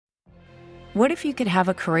What if you could have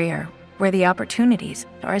a career where the opportunities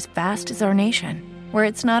are as vast as our nation, where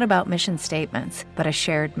it's not about mission statements, but a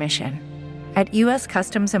shared mission? At U.S.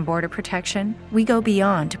 Customs and Border Protection, we go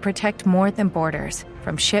beyond to protect more than borders.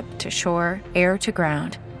 From ship to shore, air to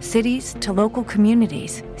ground, cities to local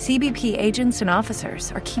communities, CBP agents and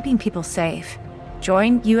officers are keeping people safe.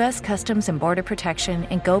 Join U.S. Customs and Border Protection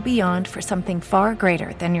and go beyond for something far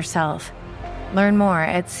greater than yourself. Learn more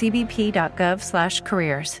at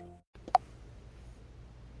cbp.gov/careers.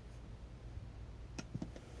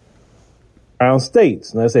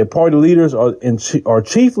 States. And I say party leaders are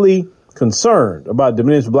chiefly concerned about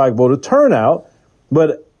diminished black voter turnout,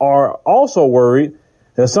 but are also worried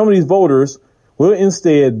that some of these voters will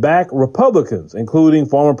instead back Republicans, including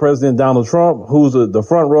former President Donald Trump, who's the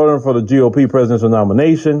front runner for the GOP presidential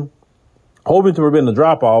nomination. Hoping to prevent the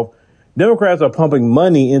drop-off, Democrats are pumping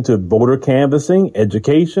money into voter canvassing,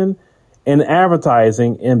 education, and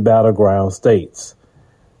advertising in battleground states.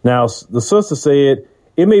 Now, the sister said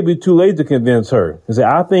it may be too late to convince her. She said,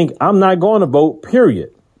 I think I'm not going to vote,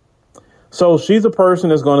 period. So she's a person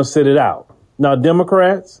that's going to sit it out. Now,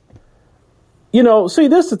 Democrats, see,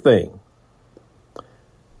 this is the thing.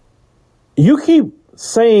 You keep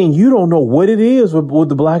saying you don't know what it is with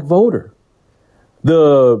the black voter.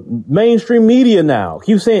 The mainstream media now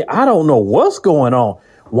keeps saying, I don't know what's going on.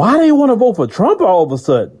 Why do they want to vote for Trump all of a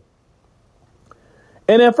sudden?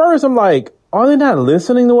 And at first I'm like, are they not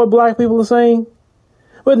listening to what black people are saying?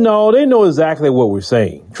 But no, they know exactly what we're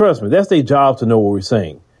saying. Trust me, that's their job to know what we're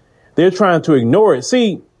saying. They're trying to ignore it.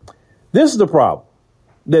 See, this is the problem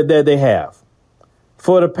that they have.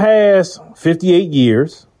 For the past 58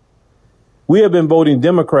 years, we have been voting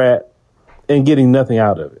Democrat and getting nothing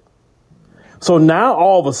out of it. So now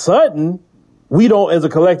all of a sudden, we don't, as a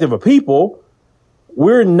collective of people,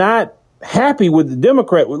 we're not happy with the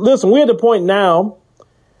Democrat. Listen, we're at the point now,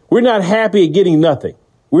 we're not happy at getting nothing.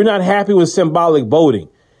 We're not happy with symbolic voting.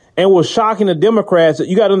 And we're shocking the Democrats that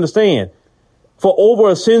you got to understand, for over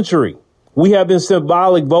a century, we have been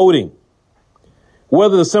symbolic voting.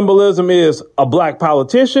 Whether the symbolism is a black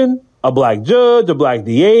politician, a black judge, a black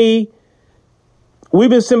DA, we've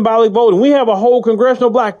been symbolic voting. We have a whole congressional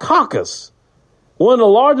black caucus, one of the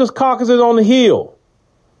largest caucuses on the Hill.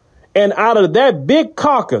 And out of that big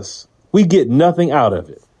caucus, we get nothing out of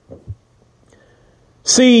it.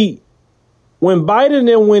 See, when Biden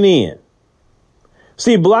then went in,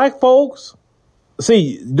 black folks,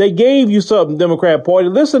 they gave you something, Democrat Party.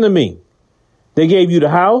 Listen to me. They gave you the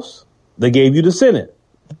House. They gave you the Senate.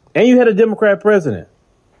 And you had a Democrat president.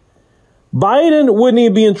 Biden wouldn't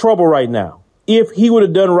even be in trouble right now if he would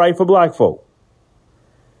have done right for black folk.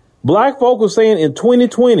 Black folk were saying in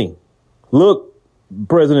 2020, look,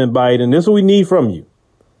 President Biden, this is what we need from you.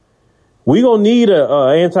 We're going to need a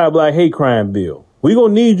anti-black hate crime bill. We're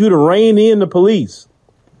going to need you to rein in the police.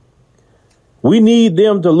 We need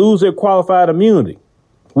them to lose their qualified immunity.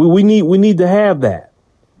 We need to have that.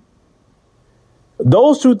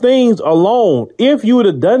 Those two things alone, if you would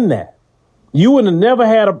have done that, you would have never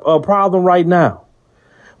had a problem right now.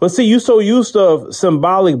 But see, you're so used to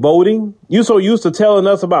symbolic voting. You're so used to telling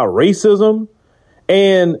us about racism.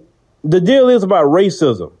 And the deal is about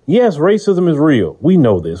racism. Yes, racism is real. We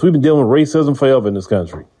know this. We've been dealing with racism forever in this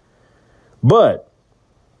country. But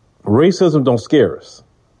racism don't scare us.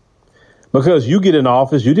 Because you get in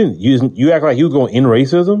office, you act like you was going to end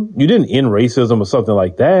racism. You didn't end racism or something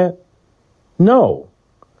like that. No.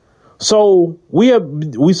 So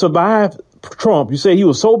we survived Trump. You say he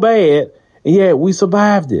was so bad, and yeah, we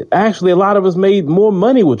survived it. Actually, a lot of us made more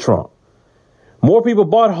money with Trump. More people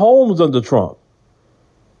bought homes under Trump.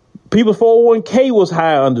 People's 401k was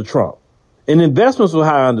higher under Trump, and investments were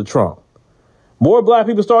higher under Trump. More black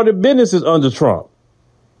people started businesses under Trump.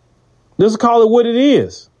 Let's call it what it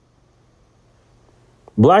is.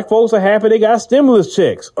 Black folks are happy they got stimulus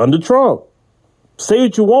checks under Trump. Say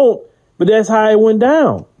what you want, but that's how it went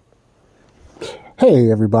down.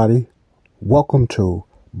 Hey, everybody. Welcome to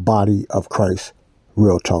Body of Christ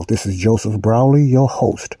Real Talk. This is Joseph Browley, your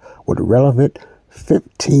host, with relevant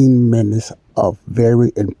 15 minutes of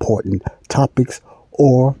very important topics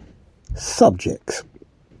or subjects.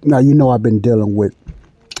 Now, I've been dealing with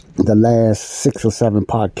the last 6 or 7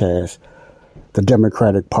 podcasts, the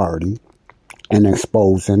Democratic Party, and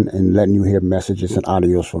exposing and letting you hear messages and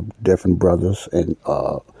audios from different brothers in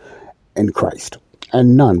Christ,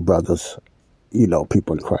 and non-brothers,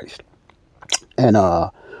 people in Christ. And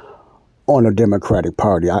on the Democratic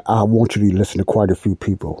Party, I want you to listen to quite a few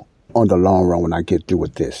people on the long run when I get through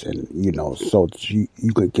with this, and so that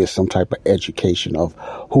you can get some type of education of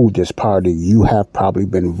who this party you have probably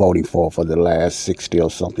been voting for the last 60 or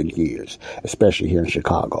something years, especially here in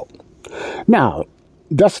Chicago. Now,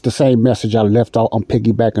 that's the same message I left off. I'm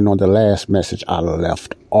piggybacking on the last message I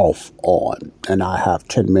left off on, and I have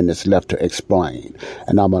 10 minutes left to explain.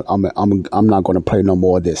 And I'm not going to play no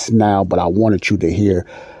more of this now, but I wanted you to hear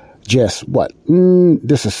just what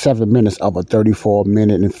this is 7 minutes of a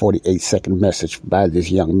 34-minute and 48-second message by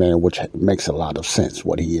this young man, which makes a lot of sense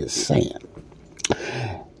what he is saying.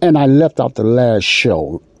 And I left out the last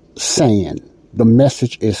show saying the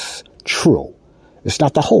message is true. It's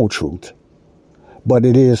not the whole truth, but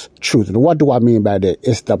it is truth. And what do I mean by that?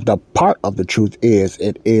 It's the part of the truth is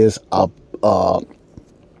it is a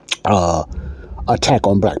attack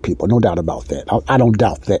on black people. No doubt about that. I don't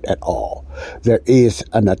doubt that at all. There is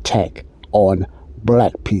an attack on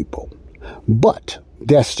black people. But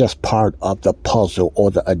that's just part of the puzzle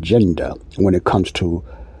or the agenda when it comes to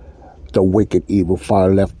the wicked, evil,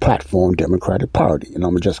 far-left platform Democratic Party. And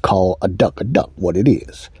I'm going to just call a duck what it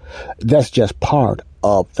is. That's just part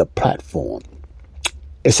of the platform.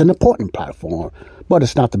 It's an important platform, but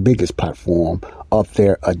it's not the biggest platform of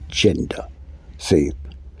their agenda. See?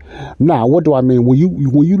 Now, what do I mean? When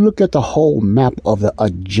you look at the whole map of the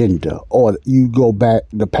agenda, or you go back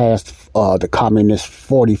the past the communist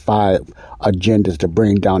 45 agendas to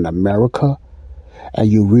bring down America,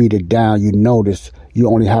 and you read it down, you notice you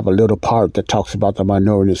only have a little part that talks about the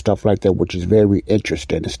minority and stuff like that, which is very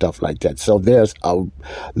interesting and stuff like that. So there's a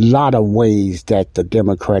lot of ways that the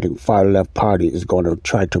Democratic far-left party is going to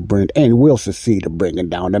try to bring, and will succeed in bringing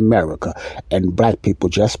down America. And black people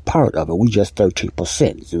just part of it. We just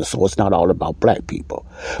 13%. So it's not all about black people.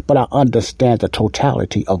 But I understand the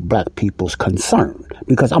totality of black people's concern,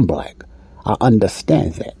 because I'm black. I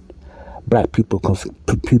understand that. Black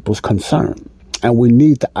people's concern. And we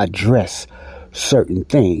need to address certain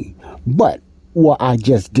thing. But what I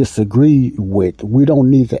just disagree with, we don't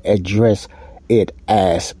need to address it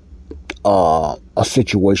as a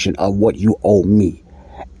situation of what you owe me.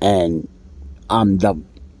 And I'm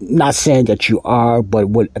not saying that you are, but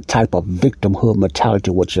with a type of victimhood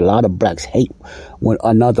mentality, which a lot of blacks hate when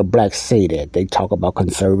another black say that. They talk about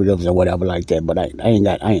conservatives or whatever like that, but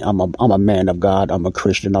I'm a man of God. I'm a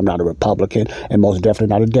Christian. I'm not a Republican, and most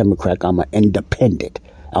definitely not a Democrat. I'm an independent.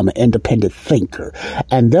 I'm an independent thinker.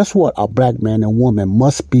 And that's what a black man and woman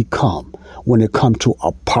must become when it comes to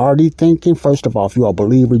a party thinking. First of all, if you're a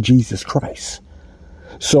believer in Jesus Christ.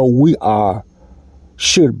 So we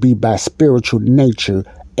should be by spiritual nature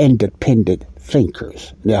independent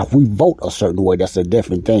thinkers. Now, if we vote a certain way, that's a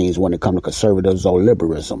different thing when it comes to conservatives or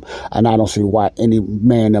liberalism. And I don't see why any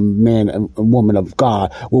man and woman of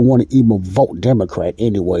God would want to even vote Democrat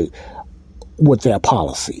anyway with their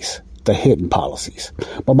policies. The hidden policies.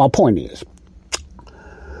 But my point is,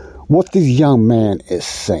 what this young man is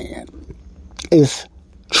saying is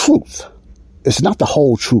truth. It's not the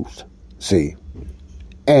whole truth, see?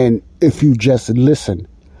 And if you just listen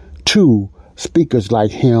to speakers like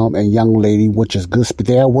him and young lady, which is good,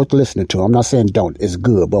 they are worth listening to. I'm not saying don't, it's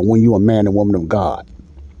good. But when you're a man and woman of God,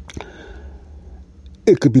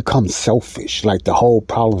 it could become selfish. Like the whole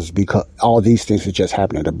problem is because all these things are just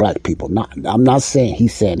happening to black people. I'm not saying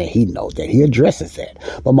he's saying that he knows that. He addresses that.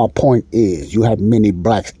 But my point is, you have many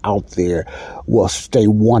blacks out there will stay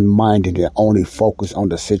one-minded and only focus on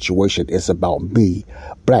the situation. It's about me,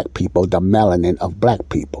 black people, the melanin of black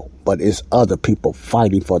people. But it's other people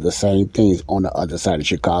fighting for the same things on the other side of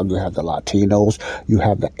Chicago. You have the Latinos, you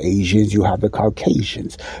have the Asians, you have the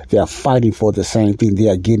Caucasians. They're fighting for the same thing. They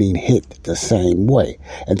are getting hit the same way.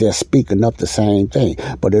 And they're speaking up the same thing.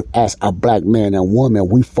 But if, as a black man and woman,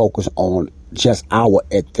 we focus on just our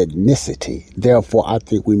ethnicity. Therefore, I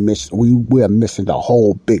think we're missing the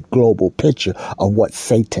whole big global picture of what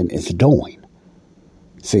Satan is doing.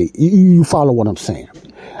 See, you follow what I'm saying?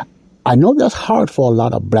 I know that's hard for a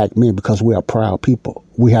lot of black men because we are proud people.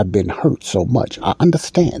 We have been hurt so much. I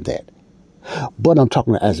understand that. But I'm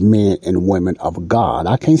talking as men and women of God.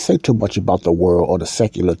 I can't say too much about the world or the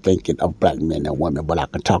secular thinking of black men and women, but I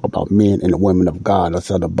can talk about men and women of God, that's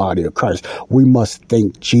the body of Christ. We must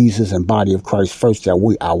think Jesus and body of Christ first, that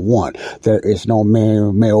we are one. There is no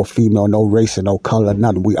man, male, female, no race and no color,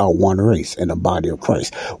 nothing. We are one race in the body of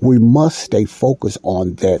Christ. We must stay focused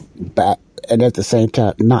on that back. And at the same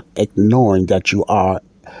time, not ignoring that you are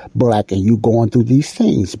black and you going through these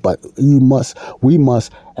things. But we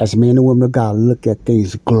must, as men and women of God, look at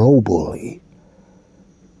things globally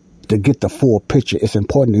to get the full picture. It's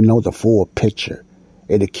important to know the full picture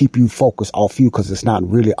and to keep you focused off you, because it's not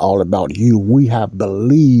really all about you. We have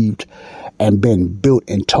believed and been built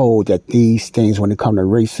and told that these things, when it comes to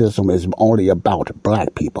racism, is only about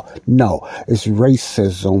black people. No, it's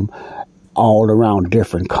racism all around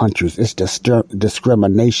different countries. It's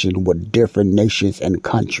discrimination with different nations and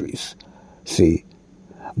countries. See,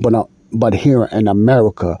 but here in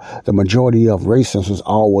America, the majority of racism is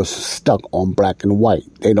always stuck on black and white.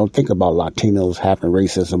 They don't think about Latinos having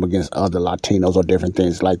racism against other Latinos or different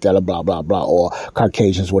things like that, or blah, blah, blah, or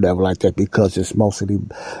Caucasians, whatever like that, because it's mostly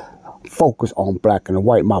focused on black and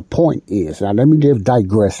white. My point is, now let me just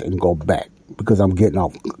digress and go back, because I'm getting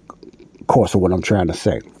off course of what I'm trying to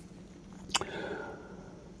say.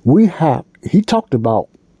 He talked about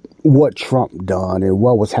what Trump done and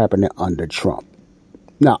what was happening under Trump.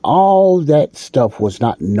 Now, all that stuff was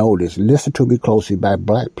not noticed, listen to me closely, by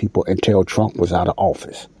black people until Trump was out of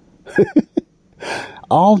office.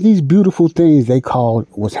 All these beautiful things they called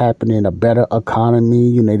was happening, a better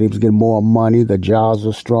economy, they was getting more money, the jobs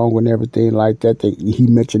were strong and everything like that. He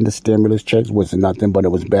mentioned the stimulus checks was nothing, but it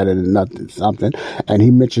was better than nothing, something. And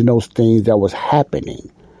he mentioned those things that was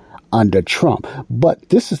happening under Trump. But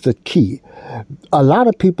this is the key. A lot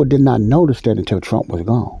of people did not notice that until Trump was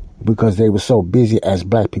gone, because they were so busy as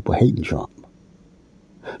black people hating Trump.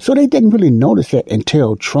 So they didn't really notice that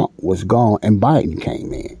until Trump was gone and Biden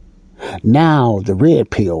came in. Now the red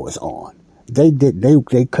pill is on. They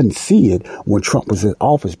couldn't see it when Trump was in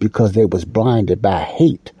office because they was blinded by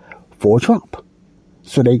hate for Trump.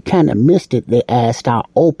 So they kind of missed it. Their eyes start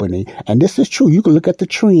opening. And this is true. You can look at the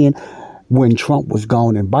trend when Trump was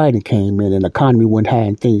gone and Biden came in and the economy went high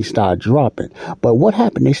and things started dropping. But what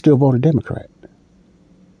happened? They still voted Democrat.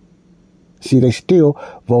 See, they still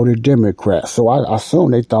voted Democrat. So I assume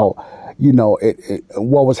they thought,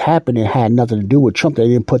 what was happening had nothing to do with Trump. They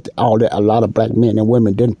didn't put all that. A lot of black men and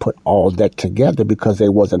women didn't put all that together because they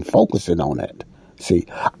wasn't focusing on it. See,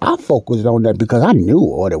 I focused on that because I knew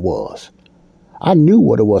what it was. I knew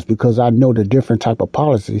what it was because I know the different type of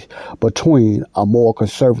policies between a more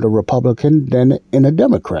conservative Republican than in a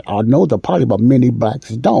Democrat. I know the party, but many blacks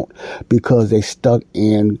don't, because they stuck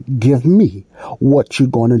in give me what you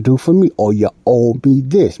going to do for me, or you owe me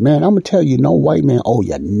this. Man, I'm going to tell you, no white man owe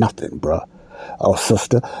you nothing, bruh. Oh,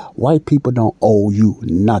 sister, white people don't owe you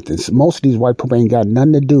nothing. So most of these white people ain't got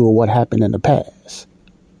nothing to do with what happened in the past.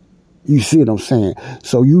 You see what I'm saying?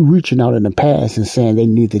 So you reaching out in the past and saying they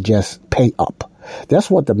need to just pay up. That's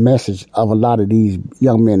what the message of a lot of these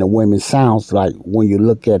young men and women sounds like when you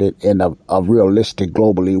look at it in a realistic,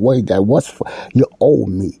 globally way. That you owe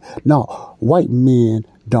me. No, white men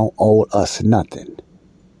don't owe us nothing.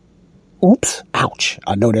 Oops, ouch.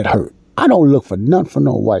 I know that hurt. I don't look for nothing for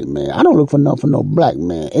no white man. I don't look for nothing for no black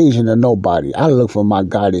man, Asian or nobody. I look for my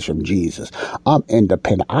guidance from Jesus. I'm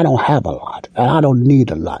independent. I don't have a lot. And I don't need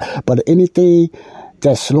a lot. But anything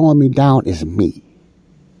that's slowing me down is me.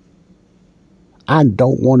 I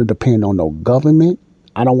don't want to depend on no government.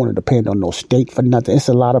 I don't want to depend on no state for nothing. It's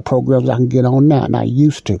a lot of programs I can get on now, and I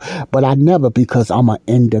used to. But I never, because I'm an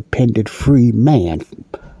independent, free man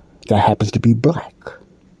that happens to be black.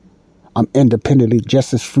 I'm independently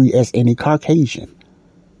just as free as any Caucasian.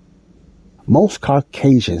 Most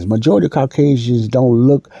Caucasians, majority of Caucasians don't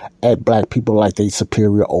look at black people like they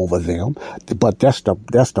superior over them. But that's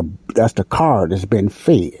the card that's been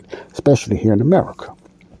fed, especially here in America.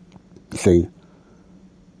 See?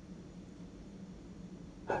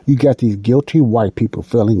 You got these guilty white people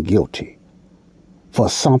feeling guilty for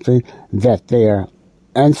something that their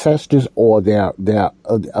ancestors or their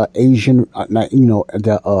Asian,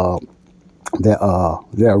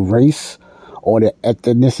 their race or their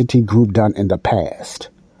ethnicity group done in the past.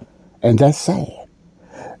 And that's sad.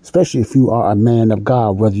 Especially if you are a man of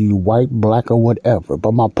God, whether you white, black, or whatever.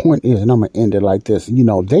 But my point is, and I'm going to end it like this,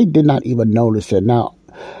 they did not even notice that. Now,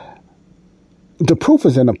 the proof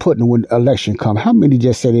is in the pudding when election come. How many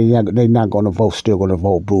just say they're not going to vote, still going to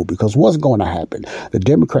vote blue? Because what's going to happen? The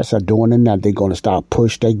Democrats are doing it now. They're going to start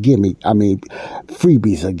push their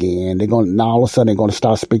freebies again. Now all of a sudden they're going to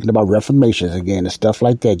start speaking about reformations again and stuff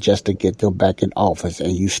like that just to get them back in office.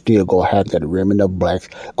 And you still going to have that remnant of blacks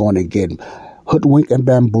going to get hoodwinked and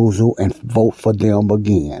bamboozled and vote for them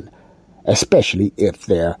again, especially if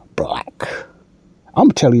they're black. I'm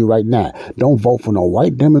telling you right now, don't vote for no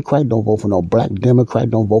white Democrat, don't vote for no black Democrat,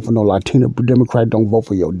 don't vote for no Latino Democrat, don't vote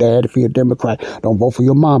for your dad if you're a Democrat, don't vote for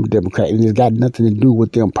your mom Democrat. And it's got nothing to do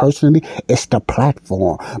with them personally. It's the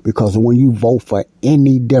platform. Because when you vote for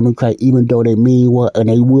any Democrat, even though they mean well, and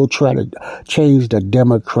they will try to change the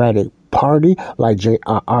Democratic Party, like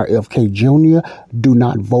RFK Jr., do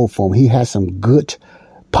not vote for him. He has some good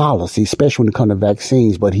policy, especially when it comes to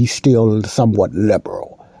vaccines, but he's still somewhat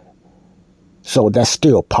liberal. So that's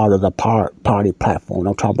still part of the party platform.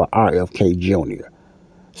 I'm talking about RFK Jr.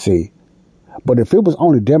 See? But if it was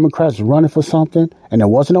only Democrats running for something and there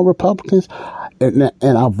wasn't no Republicans and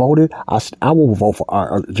I voted, I will vote for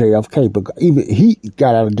JFK. But even he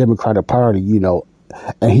got out of the Democratic Party,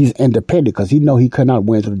 And he's independent because he know he cannot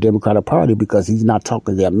win to the Democratic Party because he's not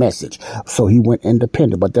talking their message. So he went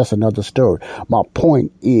independent, but that's another story. My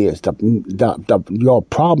point is your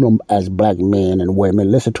problem as black men and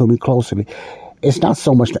women, listen to me closely, it's not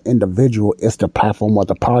so much the individual, it's the platform of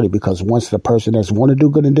the party, because once the person that's want to do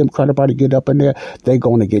good in the Democratic Party get up in there, they're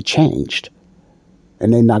going to get changed.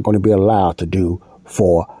 And they're not going to be allowed to do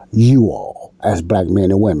for you all as black men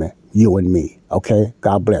and women, you and me. Okay?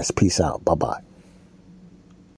 God bless. Peace out. Bye-bye.